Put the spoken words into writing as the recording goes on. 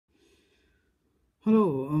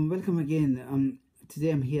Hello, welcome again.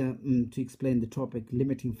 Today I'm here to explain the topic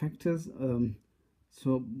limiting factors.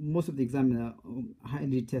 So most of the examiner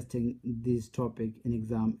highly testing this topic in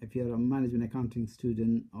exam. If you're a management accounting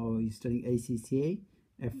student or you're studying ACCA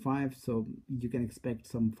F5, so you can expect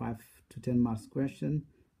some 5 to 10 marks question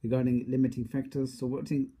regarding limiting factors. So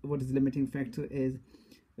what is limiting factor is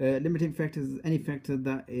limiting factors is any factor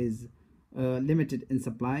that is limited in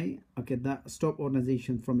supply, okay, that stop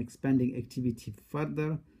organization from expanding activity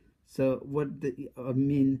further. So what the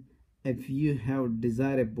mean, if you have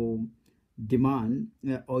desirable demand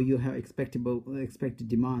or you have expected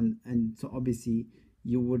demand, and so obviously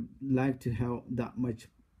you would like to have that much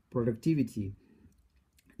productivity,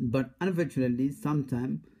 but unfortunately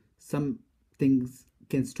sometimes some things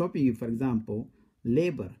can stop you. For example,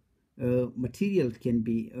 labor, material can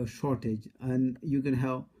be a shortage, and you can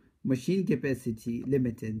have machine capacity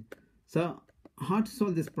limited. So how to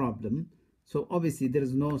solve this problem? So obviously there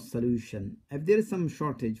is no solution. If there is some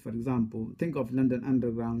shortage, for example, think of London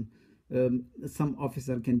Underground. Some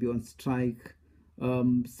officer can be on strike,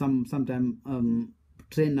 sometime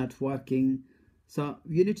train not working. So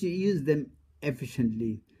you need to use them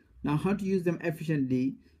efficiently. Now how to use them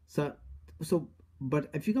efficiently? So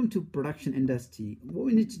but if you come to production industry, what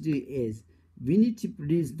we need to do is we need to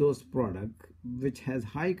produce those products which has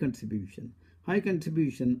high contribution. High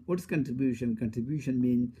contribution, what is contribution? Contribution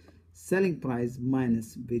means selling price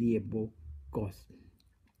minus variable cost.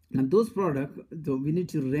 Now those products, so we need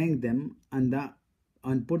to rank them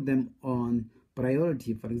and put them on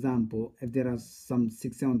priority. For example, if there are some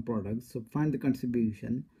 6 7 products, so find the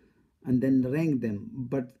contribution and then rank them.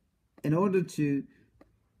 But in order to,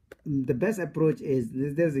 the best approach is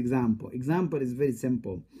there's example is very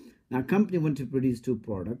simple. Now company want to produce two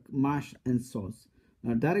products, mash and sauce.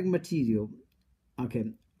 Now direct material,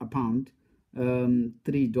 okay, a pound,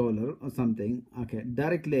 $3 or something. Okay,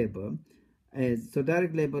 direct labor is, so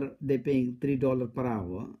direct labor they paying $3 per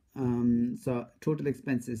hour. So total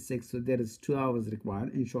expense is 6, so there is 2 hours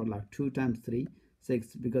required. In short, like 2 times 3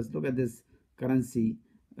 6, because look at this currency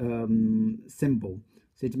symbol,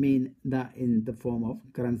 so it means that in the form of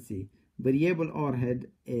currency. Variable overhead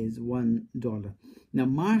is $1. Now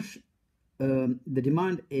mash, the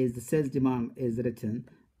demand is, the sales demand is written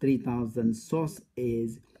 3,000, source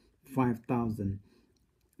is 5,000.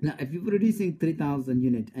 Now if you're producing 3,000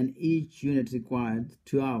 unit and each unit required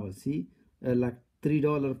 2 hours, see, like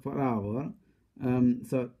 $3 per hour,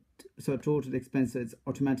 so total expense is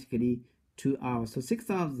automatically 2 hours, so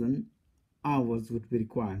 6,000 hours would be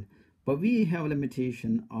required, but we have a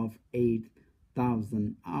limitation of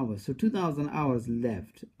 8,000 hours, so 2,000 hours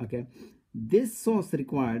left. Okay, this source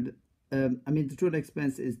required, the total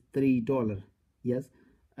expense is $3, yes,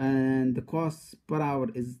 and the cost per hour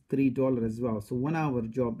is $3 as well. So 1 hour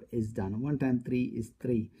job is done. 1 times 3 is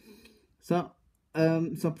 3. So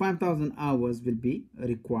 5,000 hours will be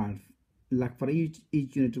required. Like for each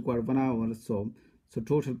unit required 1 hour. So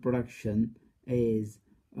total production is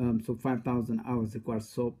 5,000 hours required.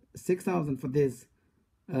 So 6,000 for this,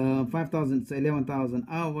 5,000, so 11,000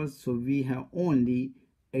 hours. So we have only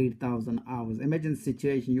 8,000 hours. Imagine the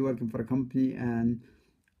situation, you're working for a company and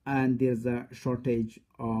there's a shortage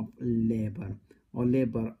of labor, or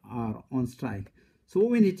labor are on strike. So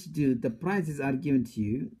what we need to do, the prices are given to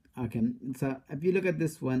you. Okay, so if you look at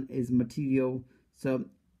this one is material, so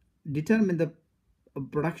determine the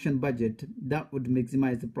production budget that would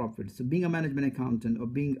maximize the profit. So being a management accountant or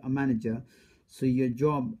being a manager, so your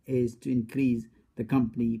job is to increase the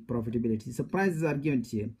company profitability. So prices are given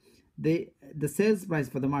to you. The sales price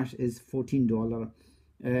for the mash is $14,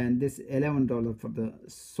 and this $11 for the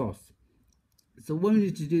sauce. So what we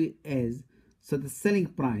need to do is, so the selling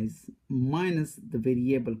price minus the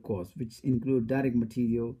variable cost, which include direct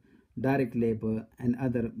material, direct labor, and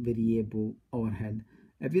other variable overhead.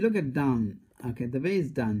 If you look at down, okay, the way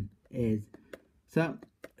it's done is, so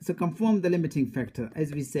conform the limiting factor,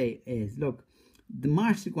 as we say, is, look, the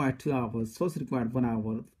mash required 2 hours, sauce required 1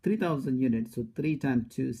 hour, 3,000 units, so 3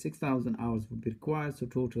 times 2, 6,000 hours would be required, so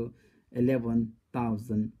total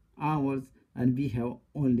 11,000 hours, and we have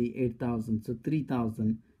only 8,000, so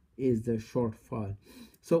 3,000 is the shortfall.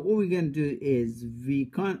 So what we're going to do is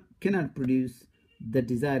we cannot produce the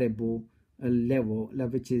desirable level,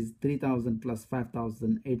 which is 3,000 plus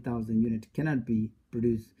 5,000, 8,000 unit cannot be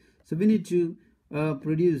produced. So we need to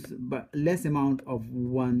produce but less amount of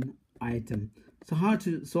one item. So how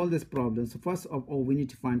to solve this problem? So first of all, we need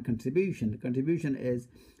to find contribution. The contribution is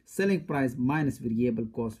selling price minus variable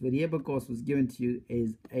cost. Variable cost was given to you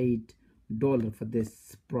is $8 for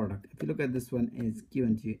this product. If you look at this one, is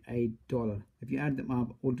given to you $8. If you add them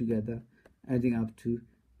up all together, adding up to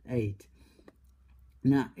 8.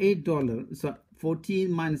 Now $8, so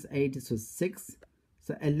 14 minus 8, so 6.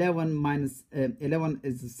 So 11 minus 11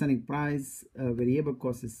 is the selling price, variable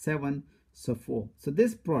cost is 7, so 4. So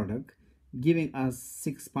this product giving us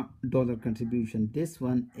 $6 contribution. This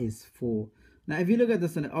one is 4. Now if you look at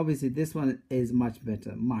this one, obviously this one is much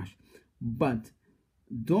better, much. But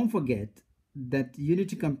don't forget that you need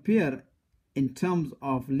to compare in terms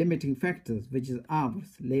of limiting factors, which is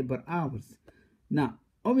hours, labor hours. Now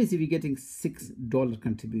obviously we're getting $6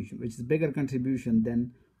 contribution, which is bigger contribution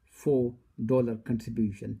than $4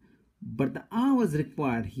 contribution. But the hours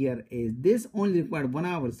required here is this only required 1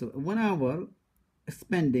 hour. So 1 hour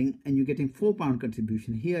spending and you're getting £4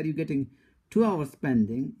 contribution. Here you're getting 2 hours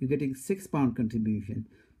spending, you're getting £6 contribution.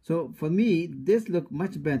 So for me, this look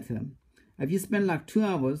much better. If you spend like 2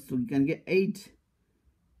 hours, so you can get 8.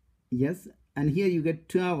 Yes, and here you get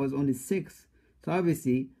 2 hours, only 6. So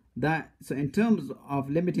obviously that, so in terms of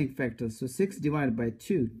limiting factors, so 6 divided by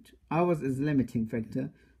 2 hours is limiting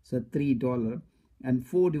factor, so $3, and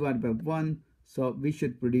 4 divided by 1, so we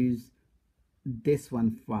should produce this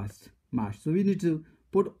one first, mash. So we need to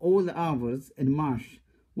put all the hours in mash,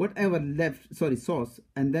 whatever left, sorry, sauce,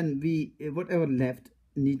 and then we whatever left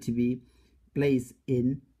need to be placed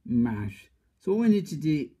in mash. So what we need to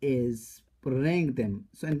do is rank them.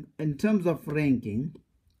 So in terms of ranking,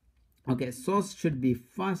 okay, sauce should be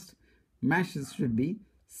first, mashes should be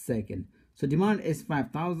second. So demand is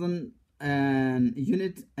 5,000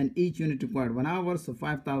 units, and each unit required 1 hour, so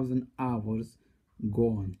 5,000 hours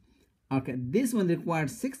gone. Okay, this one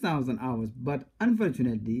required 6,000 hours, but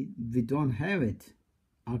unfortunately we don't have it.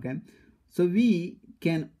 Okay, so we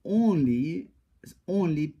can only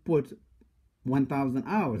put 1,000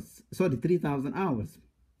 hours, sorry, 3,000 hours.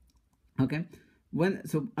 Okay, when,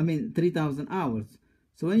 so I mean 3,000 hours.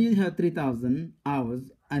 So when you have 3,000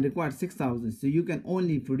 hours and require 6,000, so you can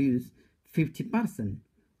only produce 50%.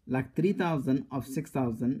 Like 3,000 of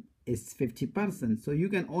 6,000 is 50%. So you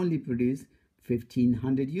can only produce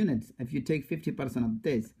 1,500 units. If you take 50% of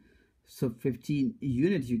this, so 15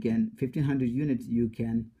 units you can, 1,500 units you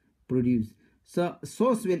can produce. So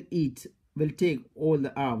sauce will take all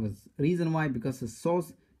the hours. Reason why? Because the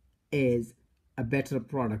sauce is a better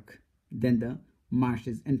product than the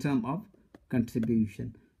mashes in terms of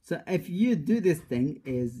contribution. So if you do this thing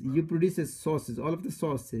is you produce the sauces, all of the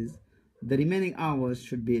sauces, the remaining hours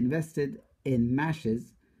should be invested in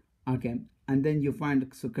mashes. Okay, and then you find,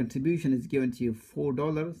 so contribution is given to you $4,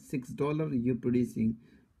 $6, you're producing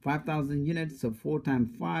 5,000 units, so 4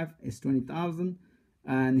 times 5 is 20,000,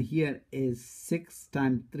 and here is 6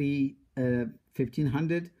 times 3,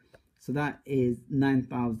 1,500, so that is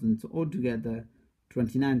 9,000. So altogether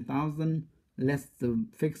 29,000 less the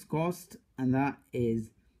fixed cost, and that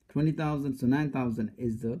is 20,000. So 9,000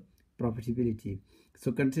 is the profitability.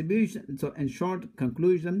 So contribution, so in short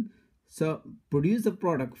conclusion, so produce a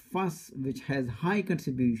product first which has high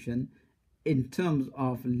contribution in terms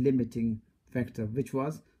of limiting factor, which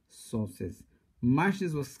was sauces.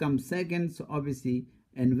 Mashes was come second, so obviously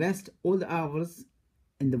invest all the hours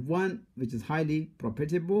in the one which is highly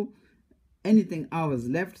profitable. Anything hours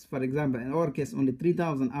left, for example, in our case only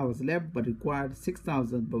 3,000 hours left, but required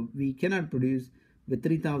 6,000, but we cannot produce with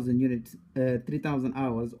 3,000 units, 3,000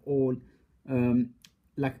 hours, all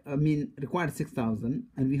required 6,000,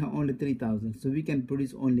 and we have only 3,000, so we can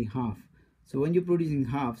produce only half. So when you're producing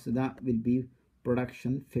half, so that will be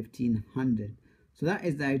production 1,500. So that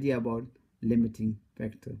is the idea about limiting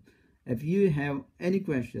factor. If you have any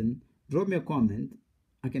question, drop me a comment.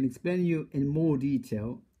 I can explain you in more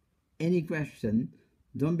detail. Any question,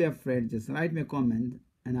 don't be afraid, just write me a comment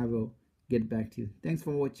and I will get back to you. Thanks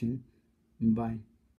for watching. Bye.